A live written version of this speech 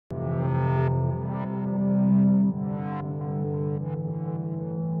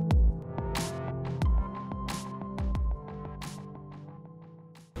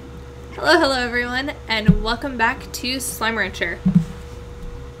Hello, hello everyone, and welcome back to Slime Rancher.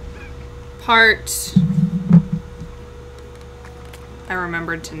 I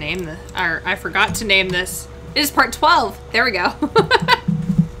remembered to name this, or I forgot to name this. It is part 12. There we go.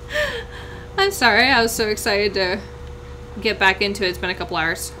 I'm sorry, I was so excited to get back into it. It's been a couple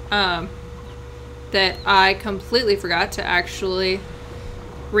hours. That I completely forgot to actually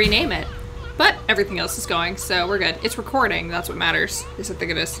rename it. But everything else is going, so we're good. It's recording, that's what matters. At least I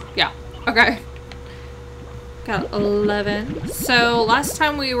think it is. Yeah. Okay. Got 11. So last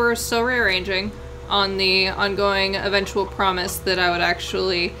time we were still rearranging on the ongoing eventual promise that I would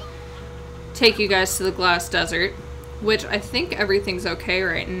actually take you guys to the glass desert, which I think everything's okay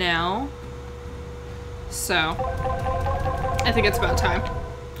right now. So I think it's about time.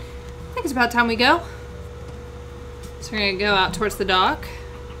 I think it's about time we go. So we're gonna go out towards the dock.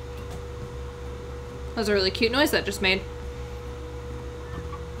 That was a really cute noise that just made.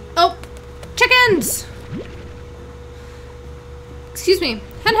 Oh! Chickens! Excuse me.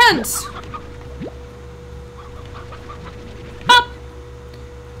 Hens! Up! I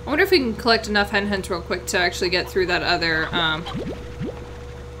wonder if we can collect enough hens real quick to actually get through that other,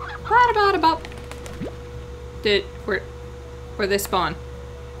 where they spawn?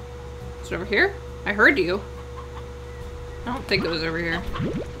 Is it over here? I heard you. I don't think it was over here.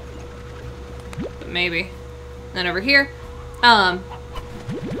 But maybe. And then over here.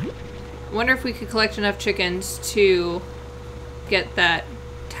 Wonder if we could collect enough chickens to get that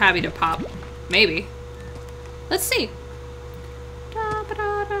tabby to pop. Maybe. Let's see. Da, ba,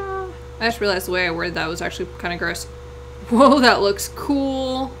 da, da. I just realized the way I worded that was actually kind of gross. Whoa, that looks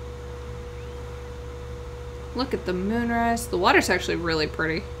cool. Look at the moonrise. The water's actually really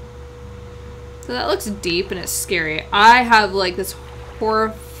pretty. So that looks deep and it's scary. I have like this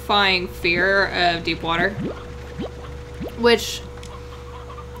horrifying fear of deep water. Which,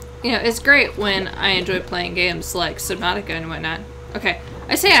 you know, it's great when I enjoy playing games like Subnautica and whatnot. Okay,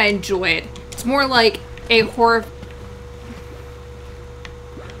 I say I enjoy it. It's more like a horror...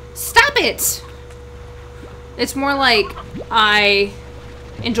 Stop it! It's more like I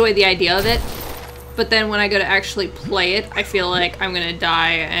enjoy the idea of it, but then when I go to actually play it, I feel like I'm gonna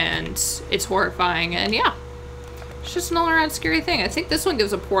die and it's horrifying, and yeah. It's just an all-around scary thing. I think this one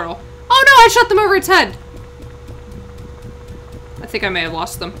gives a portal. Oh no, I shot them over its head! I think I may have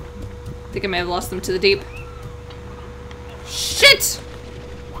lost them. I think I may have lost them to the deep. Shit!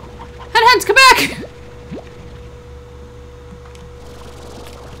 Hens, come back!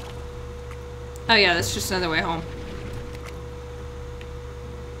 Oh yeah, that's just another way home.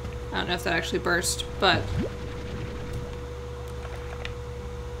 I don't know if that actually burst, but...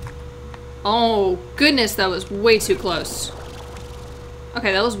 Oh, goodness, that was way too close.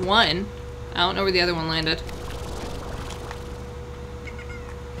 Okay, that was one. I don't know where the other one landed.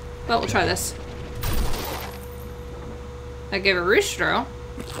 But we'll try this. I gave a roostro.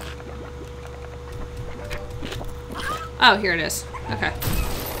 Oh, here it is. Okay.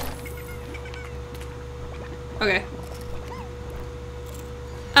 Okay.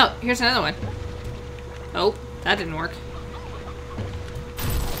 Oh, here's another one. Oh, that didn't work.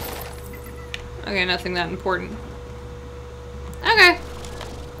 Okay, nothing that important. Okay.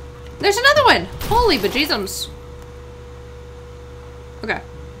 There's another one! Holy bejesus. Okay.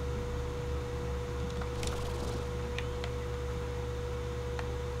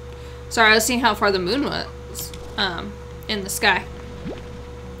 Sorry, I was seeing how far the moon was in the sky.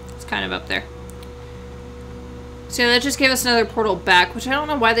 It's kind of up there. So that just gave us another portal back, which I don't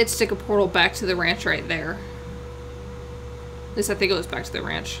know why they'd stick a portal back to the ranch right there. At least I think it was back to the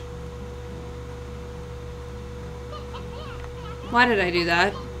ranch. Why did I do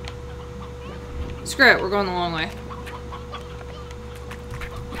that? Screw it, we're going the long way.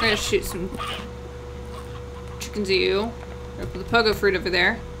 I'm gonna shoot some chickens at you. Gonna put the pogo fruit over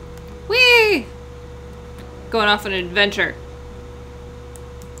there. Whee! Going off on an adventure.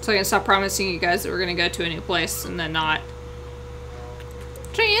 So I can stop promising you guys that we're gonna go to a new place and then not.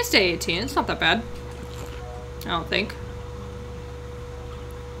 Actually, it's day 18. It's not that bad. I don't think.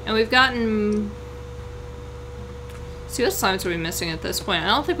 And we've gotten... See, what slimes are we missing at this point? I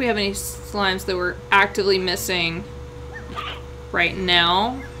don't think we have any slimes that we're actively missing right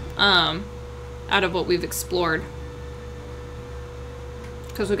now. Out of what we've explored.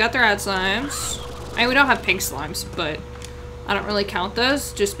 Because we got their ad slimes. I mean, we don't have pink slimes, but I don't really count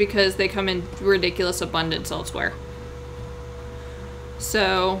those just because they come in ridiculous abundance elsewhere.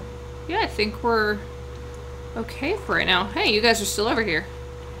 So, yeah, I think we're okay for right now. Hey, you guys are still over here.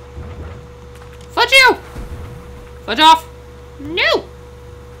 Fudge you! Fudge off! No!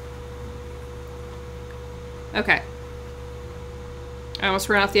 Okay. I almost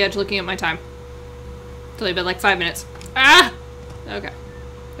ran off the edge looking at my time. It's only been like 5 minutes. Ah! Okay.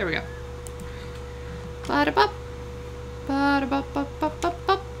 There we go. Ba-da-bop.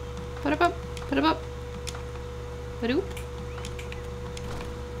 Ba-da-bop-bop-bop-bop-bop. Ba-da-bop. Ba-da-bop. Ba-doop.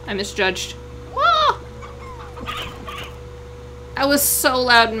 I misjudged. Ah! That was so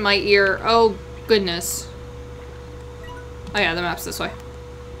loud in my ear. Oh, goodness. Oh yeah, the map's this way.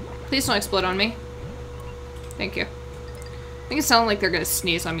 Please don't explode on me. Thank you. I think it sounded like they're gonna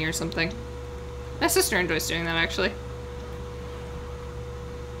sneeze on me or something. My sister enjoys doing that, actually.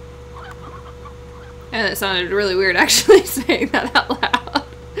 And it sounded really weird, actually, saying that out loud.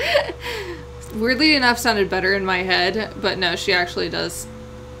 Weirdly enough, sounded better in my head, but no, she actually does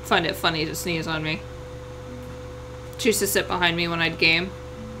find it funny to sneeze on me. She used to sit behind me when I'd game,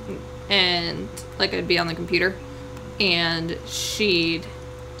 and, like, I'd be on the computer, and she'd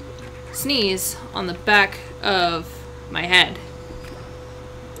sneeze on the back of my head,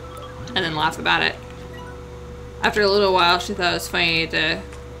 and then laugh about it. After a little while, she thought it was funny to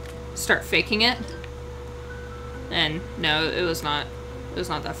start faking it, and no, it was not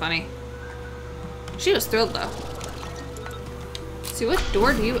that funny. She was thrilled, though. Let's see, what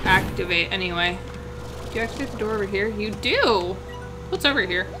door do you activate, anyway? Do you activate the door over here? You do! What's over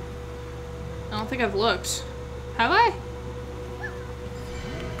here? I don't think I've looked. Have I?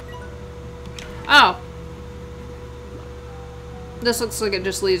 Oh. This looks like it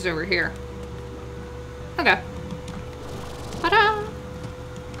just leads over here. Okay. Ta-da!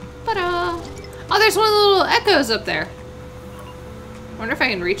 Ta-da! Oh, there's one of the little echoes up there. I wonder if I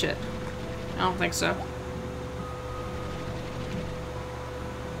can reach it. I don't think so.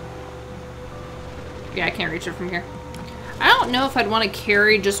 Yeah, I can't reach it from here. I don't know if I'd want to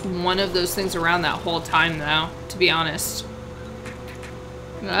carry just one of those things around that whole time, though, to be honest.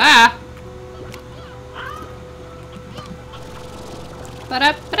 Ah!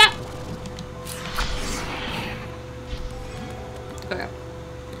 Ba-da, ba-da. Okay.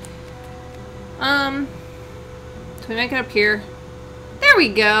 Can we make it up here? There we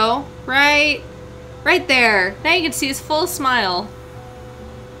go! Right there. Now you can see his full smile.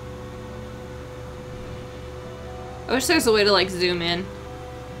 I wish there was a way to, like, zoom in.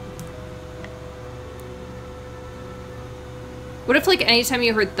 What if, like, anytime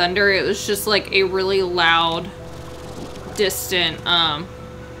you heard thunder, it was just, like, a really loud, distant, hello,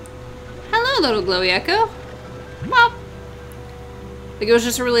 little glowy echo. Pop. Like, it was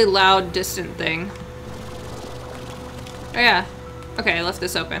just a really loud, distant thing. Oh, yeah. Okay, I left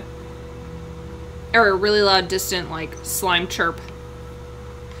this open. Or a really loud, distant, like, slime chirp.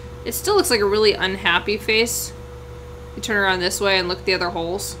 It still looks like a really unhappy face. You turn around this way and look at the other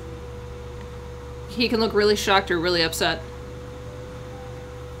holes. He can look really shocked or really upset.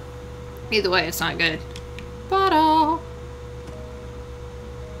 Either way, it's not good. Bottle.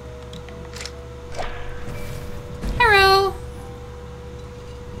 Hello.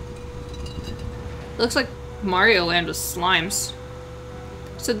 Looks like Mario Land with slimes.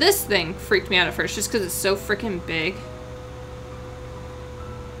 So this thing freaked me out at first just because it's so freaking big.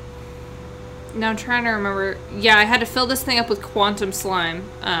 Now I'm trying to remember. Yeah, I had to fill this thing up with quantum slime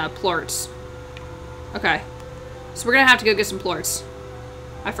plorts. Okay. So we're gonna have to go get some plorts.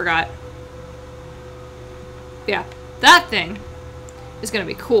 I forgot. Yeah, that thing is gonna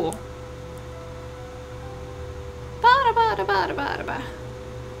be cool. Bada bada bada bada bada.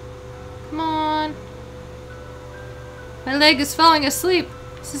 Come on. My leg is falling asleep.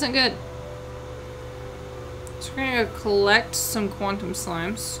 This isn't good. So we're gonna go collect some quantum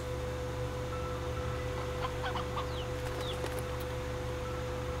slimes.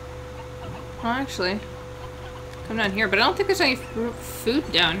 Well, actually, come down here, but I don't think there's any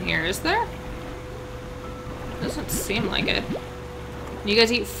food down here, is there? Doesn't seem like it. You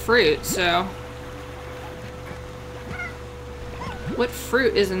guys eat fruit, so... What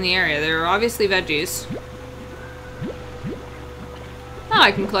fruit is in the area? There are obviously veggies. Oh,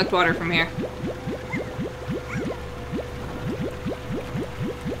 I can collect water from here.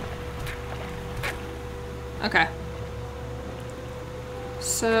 Okay.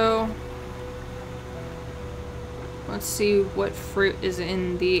 So... let's see what fruit is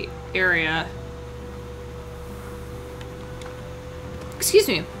in the area. Excuse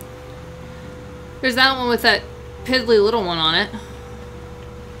me. There's that one with that piddly little one on it.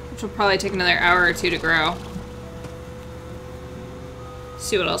 Which will probably take another hour or two to grow.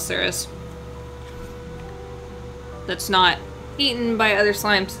 See what else there is. That's not eaten by other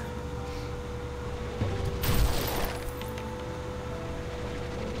slimes.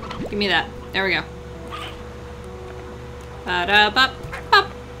 Give me that. There we go.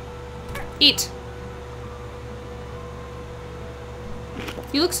 Ba-da-bop-bop. Eat.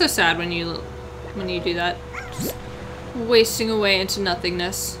 You look so sad when you do that. Just wasting away into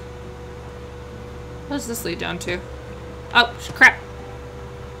nothingness. What does this lead down to? Oh, crap.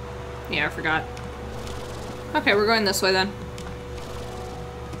 Yeah, I forgot. Okay, we're going this way then.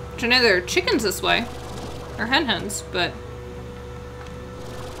 Which I know there are chickens this way. Or hens, but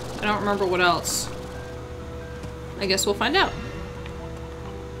I don't remember what else. I guess we'll find out.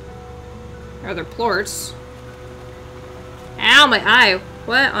 Are there plorts? Ow, my eye.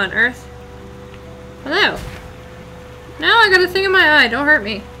 What on earth? Hello. Now I got a thing in my eye. Don't hurt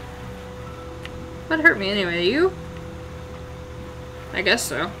me. What hurt me anyway? You? I guess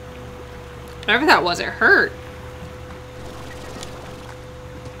so. Whatever that was, it hurt.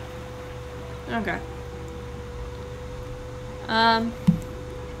 Okay.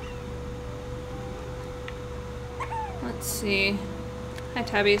 Let's see. Hi,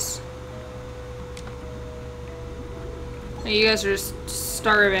 Tabbies. You guys are just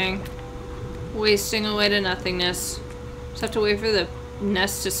starving. Wasting away to nothingness. Just have to wait for the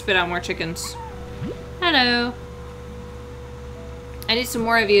nest to spit out more chickens. Hello. I need some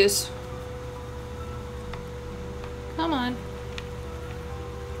more of yous. Come on.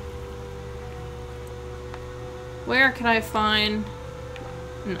 Where can I find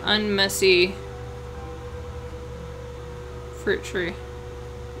an unmessy fruit tree?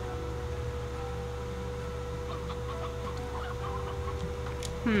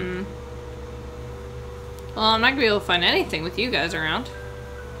 Well, I'm not gonna be able to find anything with you guys around.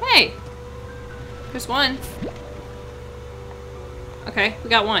 Hey! There's one. Okay, we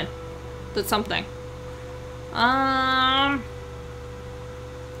got one. That's something. I'm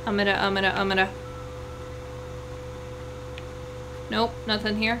gonna. Nope,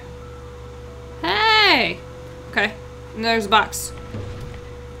 nothing here. Hey! Okay, and there's a box.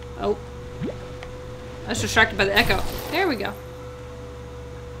 Oh. I was distracted by the echo. There we go.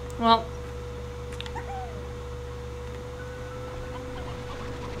 Well.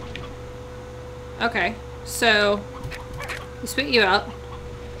 Okay, so we spit you out.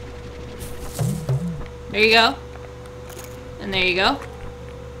 There you go. And there you go.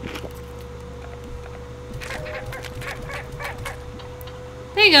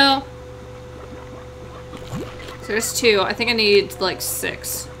 There you go. So there's 2. I think I need like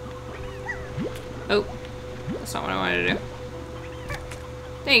 6. Oh, that's not what I wanted to do.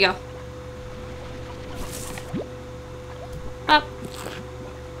 There you go. Up.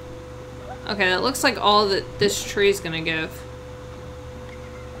 Okay, that looks like all that this tree's gonna give.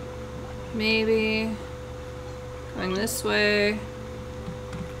 Maybe going this way.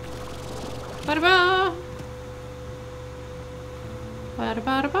 Ba-da-ba.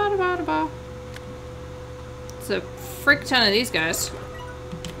 Ba-da-ba-da-ba-da-ba-da-ba. It's a frick ton of these guys. Oh,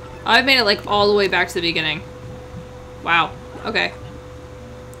 I've made it like all the way back to the beginning. Wow. Okay.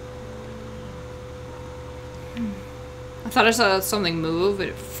 I thought I saw something move, but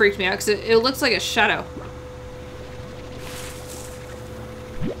it freaked me out because it looks like a shadow.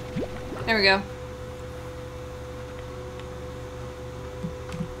 There we go.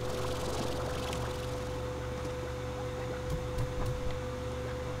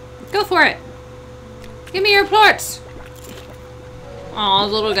 Go for it! Give me your plorts! Aw,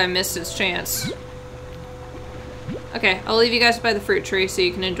 the little guy missed his chance. Okay, I'll leave you guys by the fruit tree so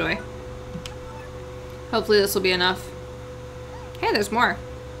you can enjoy. Hopefully this will be enough. Hey, there's more.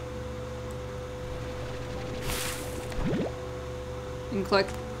 And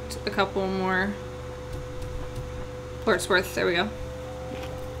collect a couple more plorts worth. There we go.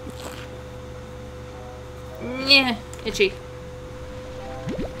 Yeah, itchy.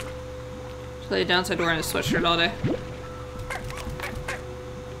 Just lay down so I don't wear a sweatshirt all day.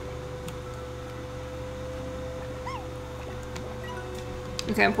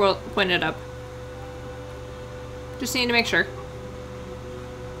 Okay, I'm pointing it up. Just need to make sure.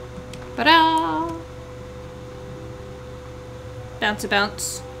 Ta-da! Bounce a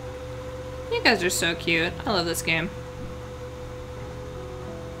bounce. You guys are so cute. I love this game.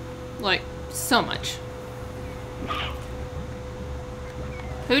 Like, so much.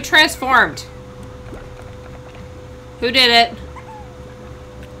 Who transformed? Who did it?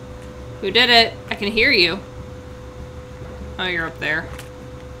 Who did it? I can hear you. Oh, you're up there.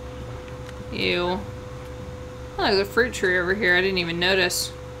 Ew. Oh, there's a fruit tree over here. I didn't even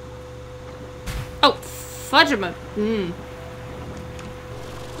notice. Oh, fudge 'em up.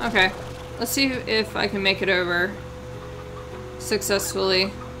 Okay. Let's see if I can make it over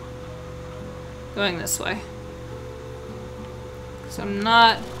successfully going this way. So I'm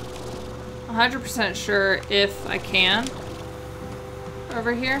not 100% sure if I can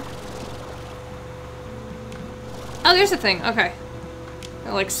over here. Oh, there's a thing. Okay.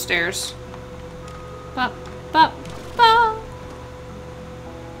 They're like stairs. Bop, bop, bop.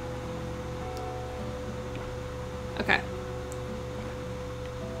 Okay.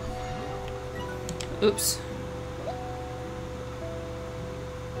 Oops.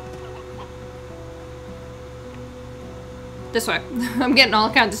 This way. I'm getting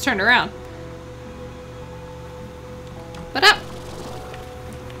all kinds turned around. But up.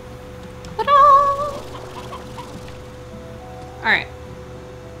 But up. All right.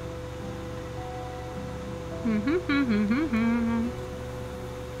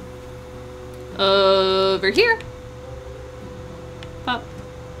 Over here. Pop.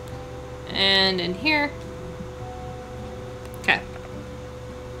 And in here. Okay.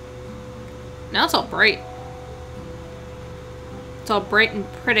 Now it's all bright. It's all bright and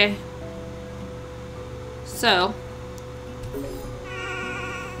pretty. So.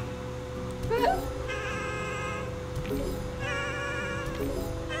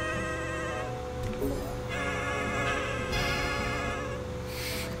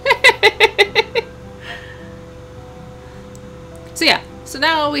 So yeah, so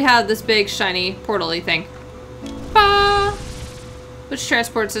now we have this big shiny portal-y thing. Bah! Which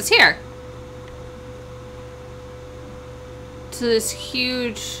transports us here. To this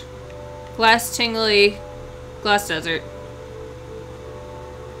huge glass tingly glass desert.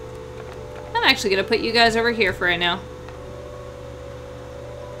 I'm actually gonna put you guys over here for right now.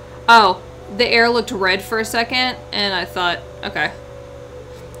 Oh, the air looked red for a second and I thought, okay.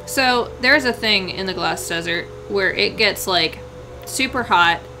 So there's a thing in the glass desert where it gets like super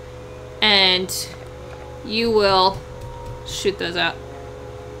hot and you will shoot those out.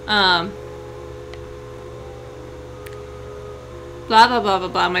 Blah blah blah blah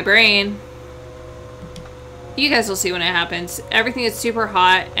blah, my brain. You guys will see when it happens. Everything is super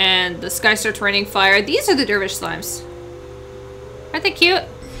hot and the sky starts raining fire. These are the dervish slimes. Aren't they cute?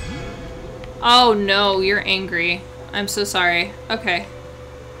 Oh no, you're angry. I'm so sorry. Okay.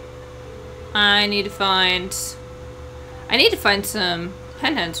 I need to find some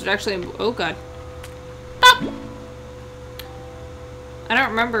hen-hens, which actually, oh god. Stop! I don't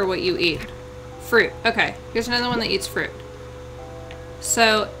remember what you eat. Fruit. Okay. Here's another one that eats fruit.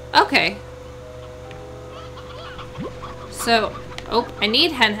 So, okay. So, oh, I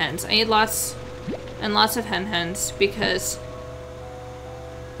need hen-hens. I need lots and lots of hen-hens because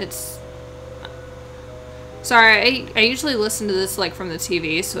it's... Sorry, I usually listen to this like from the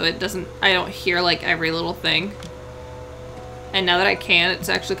TV, so it doesn't, I don't hear like every little thing. And now that I can, it's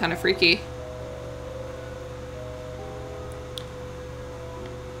actually kind of freaky.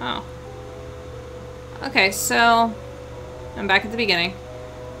 Oh. Okay, so I'm back at the beginning.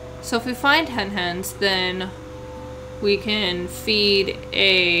 So if we find hen-hens, then we can feed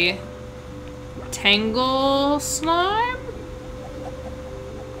a tangle slime?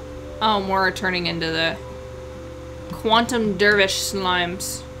 Oh, more are turning into the quantum dervish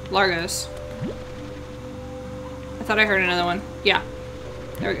slimes. Largos. I thought I heard another one. Yeah.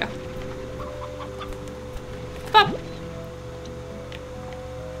 There we go. Pop!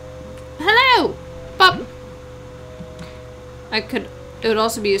 Hello! Pop! It would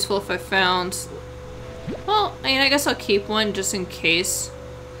also be useful if I found... Well, I mean, I guess I'll keep one just in case.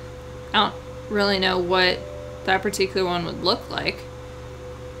 I don't really know what that particular one would look like.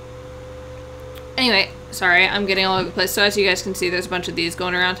 Anyway, sorry, I'm getting all over the place. So as you guys can see, there's a bunch of these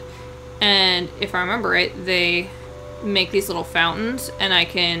going around. And if I remember right, they make these little fountains, and I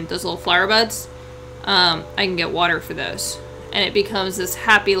can, those little flower buds, I can get water for those. And it becomes this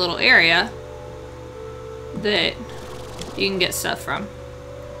happy little area that you can get stuff from.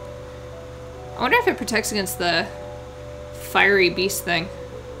 I wonder if it protects against the fiery beast thing.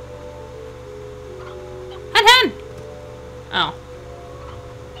 Hen! Oh.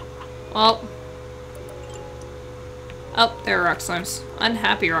 Well. Oh, there are rock slimes.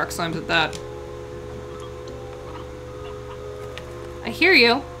 Unhappy rock slimes at that. I hear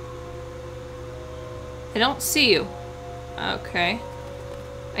you. I don't see you. Okay.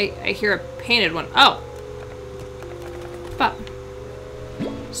 I hear a painted one. Oh! But.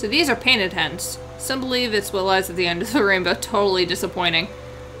 So these are painted hens. Some believe it's what lies at the end of the rainbow. Totally disappointing.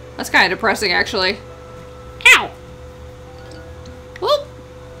 That's kind of depressing, actually. Ow! Whoop!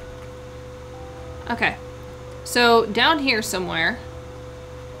 Okay. So, down here somewhere...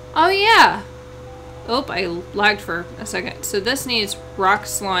 Oh, yeah! Oh, I lagged for a second. So this needs rock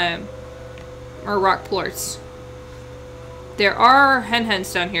slime. Or rock plorts. There are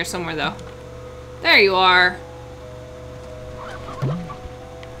hen-hens down here somewhere, though. There you are!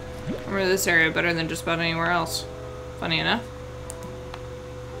 I remember this area better than just about anywhere else. Funny enough.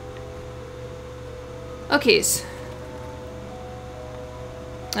 Okay.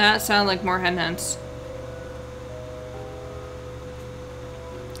 That sounded like more hens.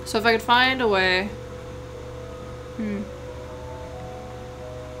 So if I could find a way...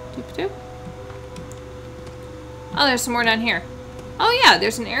 Doop-doop. Oh, there's some more down here. Oh yeah,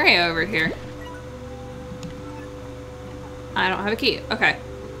 there's an area over here. I don't have a key. Okay.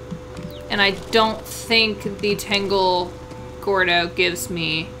 And I don't think the Tangle Gordo gives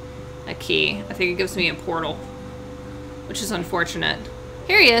me a key. I think it gives me a portal, which is unfortunate.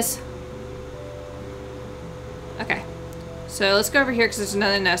 Here he is. Okay. So let's go over here because there's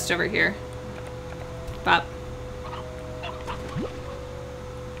another nest over here. Bop.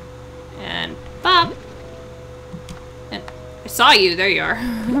 And bop. And I saw you. There you are.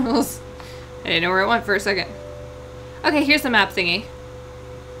 I didn't know where it went for a second. Okay, here's the map thingy.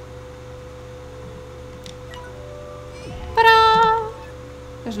 Ta-da!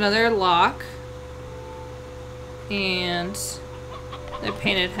 There's another lock. And a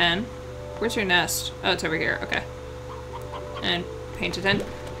painted hen. Where's your nest? Oh, it's over here. Okay. And painted hen.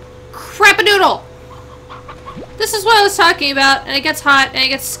 Crap-a-doodle! This is what I was talking about. And it gets hot and it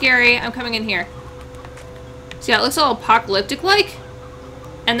gets scary. I'm coming in here. See, it looks all apocalyptic-like.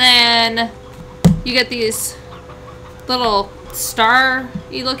 And then you get these little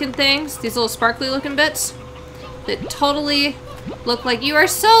star-y looking things. These little sparkly looking bits. That totally look like you are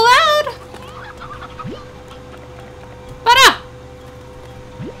so loud! Ba-da!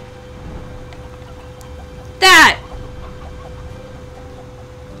 That!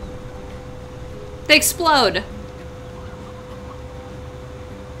 They explode.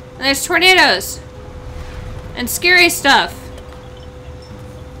 And there's tornadoes. And scary stuff.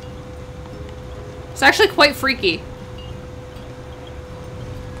 It's actually quite freaky.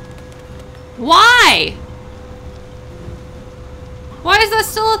 Why? Why is that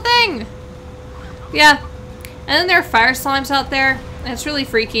still a thing? Yeah. And then there are fire slimes out there. And it's really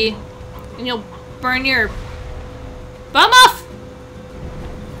freaky. And you'll burn your bum off!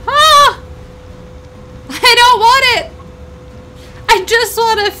 Ah! I don't want it! I just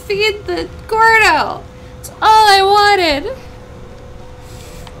want to feed the Gordo. That's all I wanted.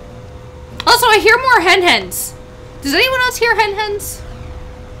 Also, I hear more hen-hens. Does anyone else hear hen-hens?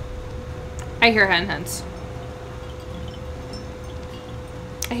 I hear hen-hens.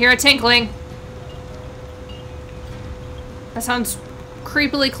 I hear a tinkling. That sounds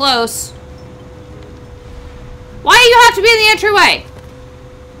creepily close. Why do you have to be in the entryway?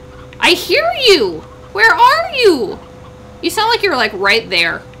 I hear you. Where are you? You sound like you're like right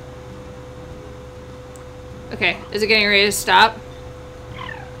there. Okay, is it getting ready to stop?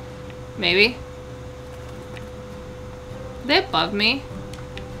 Maybe. Are they above me?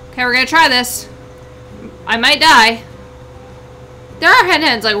 Okay, we're gonna try this. I might die. There are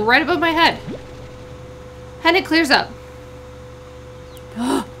hen-hens like right above my head. And it clears up.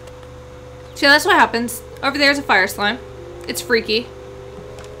 See, that's what happens. Over there's a fire slime. It's freaky.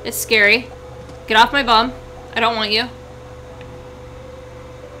 It's scary. Get off my bum. I don't want you.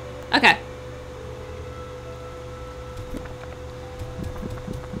 Okay.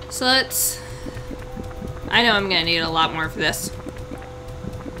 So let's... I know I'm gonna need a lot more for this.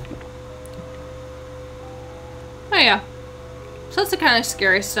 Oh yeah. So that's the kind of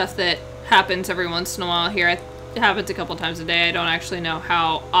scary stuff that happens every once in a while here. It happens a couple times a day. I don't actually know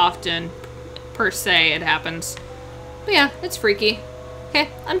how often per se it happens. But yeah, it's freaky. Okay,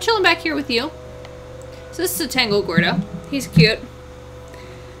 I'm chilling back here with you. So this is a Tangle Gordo. He's cute.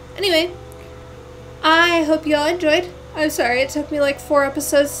 Anyway, I hope you all enjoyed. I'm sorry it took me like 4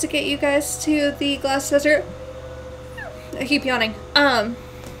 episodes to get you guys to the Glass Desert. I keep yawning.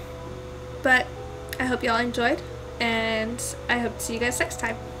 But I hope you all enjoyed. And I hope to see you guys next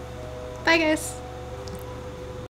time. Bye, guys.